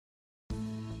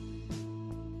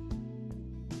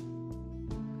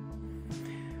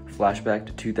flashback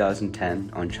to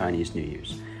 2010 on Chinese New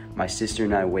Year's. My sister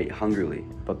and I wait hungrily,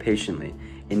 but patiently,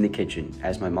 in the kitchen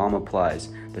as my mom applies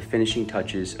the finishing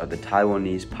touches of the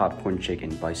Taiwanese popcorn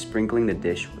chicken by sprinkling the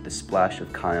dish with a splash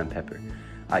of cayenne pepper.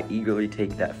 I eagerly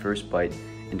take that first bite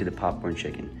into the popcorn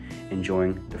chicken,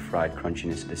 enjoying the fried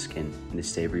crunchiness of the skin and the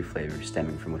savory flavor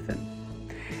stemming from within.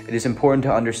 It is important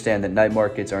to understand that night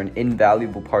markets are an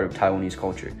invaluable part of Taiwanese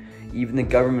culture. Even the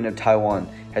government of Taiwan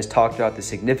has talked about the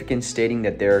significance, stating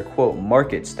that there are, quote,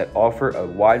 markets that offer a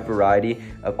wide variety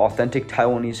of authentic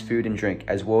Taiwanese food and drink,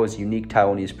 as well as unique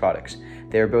Taiwanese products.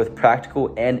 They are both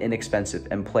practical and inexpensive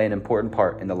and play an important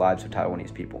part in the lives of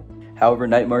Taiwanese people. However,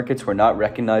 night markets were not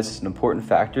recognized as an important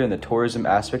factor in the tourism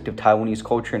aspect of Taiwanese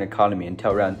culture and economy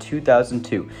until around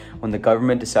 2002, when the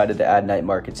government decided to add night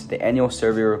markets to the annual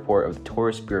survey report of the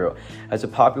Tourist Bureau as a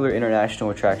popular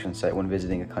international attraction site when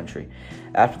visiting a country.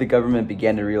 After the government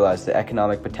began to realize the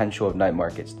economic potential of night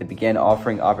markets, they began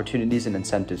offering opportunities and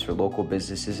incentives for local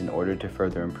businesses in order to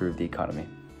further improve the economy.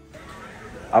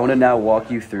 I want to now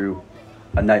walk you through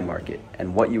a night market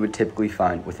and what you would typically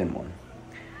find within one.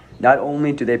 Not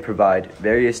only do they provide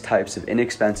various types of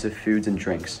inexpensive foods and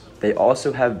drinks, they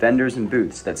also have vendors and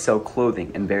booths that sell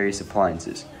clothing and various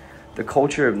appliances. The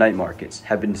culture of night markets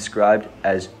have been described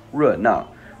as 热闹,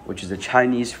 which is a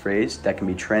Chinese phrase that can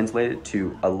be translated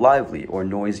to a lively or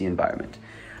noisy environment.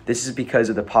 This is because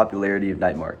of the popularity of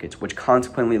night markets, which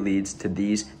consequently leads to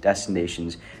these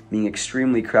destinations being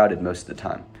extremely crowded most of the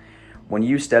time. When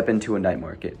you step into a night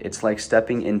market, it's like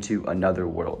stepping into another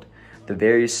world. The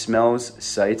various smells,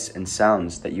 sights, and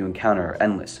sounds that you encounter are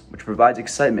endless, which provides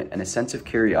excitement and a sense of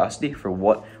curiosity for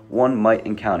what one might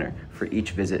encounter for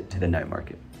each visit to the night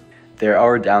market. There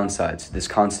are downsides to this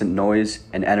constant noise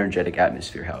and energetic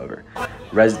atmosphere, however.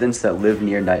 Residents that live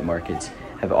near night markets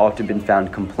have often been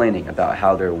found complaining about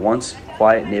how their once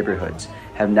quiet neighborhoods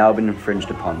have now been infringed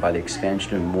upon by the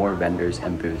expansion of more vendors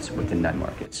and booths within night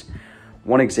markets.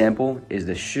 One example is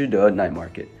the Shide night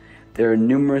market. There are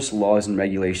numerous laws and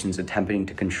regulations attempting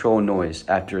to control noise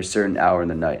after a certain hour in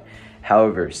the night.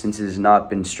 However, since it has not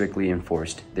been strictly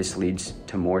enforced, this leads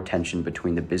to more tension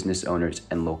between the business owners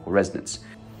and local residents.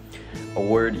 A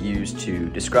word used to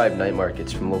describe night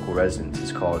markets from local residents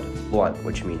is called 乱,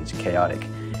 which means chaotic.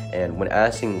 And when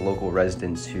asking local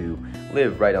residents who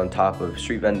live right on top of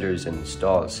street vendors and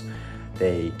stalls,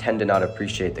 they tend to not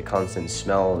appreciate the constant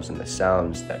smells and the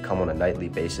sounds that come on a nightly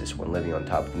basis when living on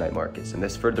top of night markets, and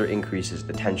this further increases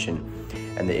the tension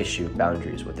and the issue of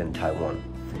boundaries within Taiwan.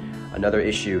 Another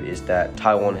issue is that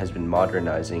Taiwan has been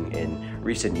modernizing in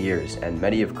recent years, and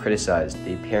many have criticized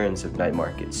the appearance of night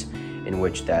markets, in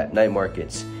which that night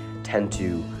markets tend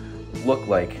to look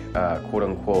like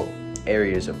quote-unquote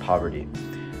areas of poverty.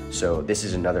 So this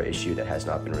is another issue that has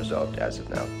not been resolved as of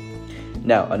now.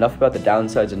 Now, enough about the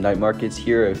downsides of night markets.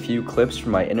 Here are a few clips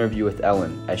from my interview with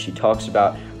Ellen as she talks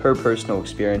about her personal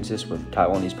experiences with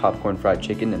Taiwanese popcorn fried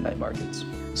chicken and night markets.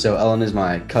 So Ellen is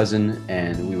my cousin,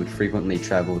 and we would frequently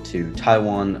travel to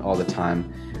Taiwan all the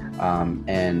time.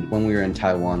 And when we were in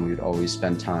Taiwan, we would always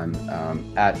spend time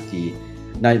at the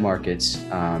night markets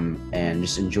and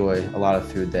just enjoy a lot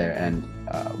of food there. And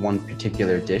one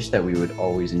particular dish that we would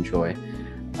always enjoy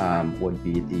would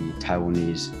be the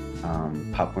Taiwanese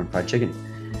popcorn fried chicken.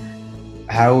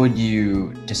 How would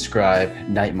you describe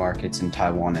night markets in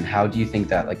Taiwan, and how do you think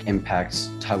that impacts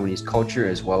Taiwanese culture,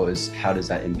 as well as how does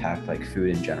that impact food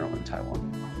in general in Taiwan?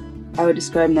 I would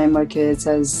describe night markets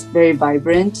as very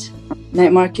vibrant.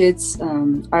 Night markets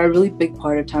are a really big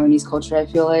part of Taiwanese culture, I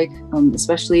feel like,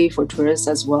 especially for tourists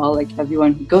as well.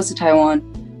 Everyone who goes to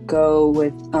Taiwan go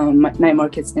with night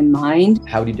markets in mind.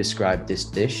 How do you describe this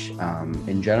dish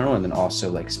in general, and then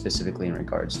also specifically in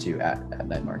regards to at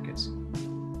night markets?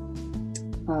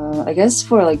 I guess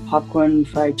for popcorn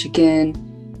fried chicken,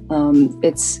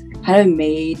 it's kind of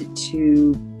made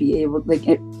to be able,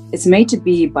 it's made to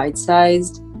be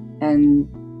bite-sized and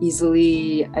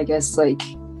easily, I guess,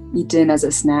 eaten as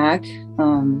a snack.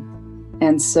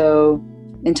 And so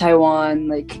in Taiwan,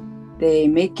 they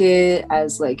make it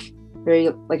as very,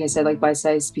 like I said,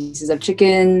 bite-sized pieces of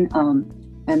chicken,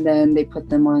 and then they put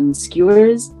them on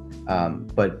skewers.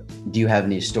 But do you have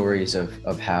any stories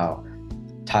of how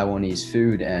Taiwanese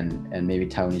food and maybe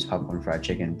Taiwanese popcorn fried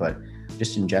chicken, but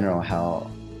just in general, how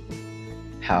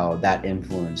that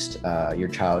influenced your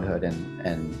childhood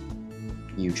and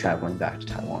you traveling back to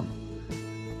Taiwan?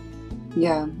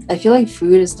 Yeah, I feel like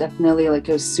food is definitely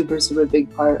a super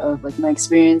big part of my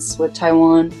experience with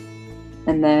Taiwan.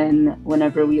 And then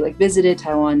whenever we visited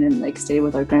Taiwan and stayed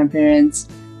with our grandparents,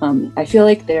 I feel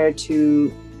like there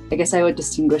to I guess I would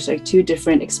distinguish like two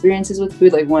different experiences with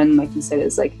food. Like one, like you said,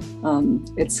 is like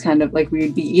it's kind of like we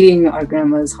would be eating our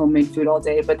grandma's homemade food all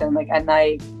day, but then like at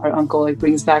night our uncle like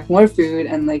brings back more food,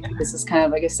 and like this is kind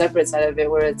of like a separate side of it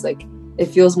where it's like it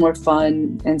feels more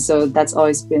fun. And so that's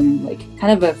always been like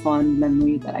kind of a fond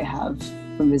memory that I have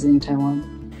from visiting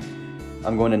Taiwan.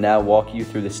 I'm going to now walk you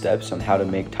through the steps on how to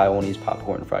make Taiwanese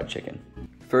popcorn fried chicken.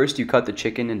 First, you cut the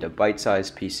chicken into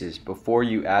bite-sized pieces before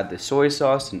you add the soy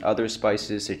sauce and other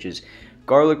spices such as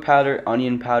garlic powder,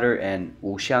 onion powder, and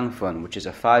wuxiangfen, which is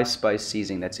a 5-spice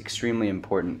seasoning that's extremely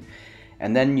important.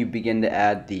 And then you begin to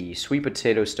add the sweet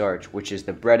potato starch, which is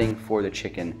the breading for the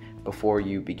chicken, before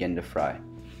you begin to fry.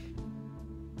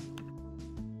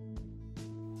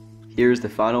 Here's the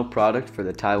final product for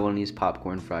the Taiwanese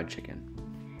popcorn fried chicken.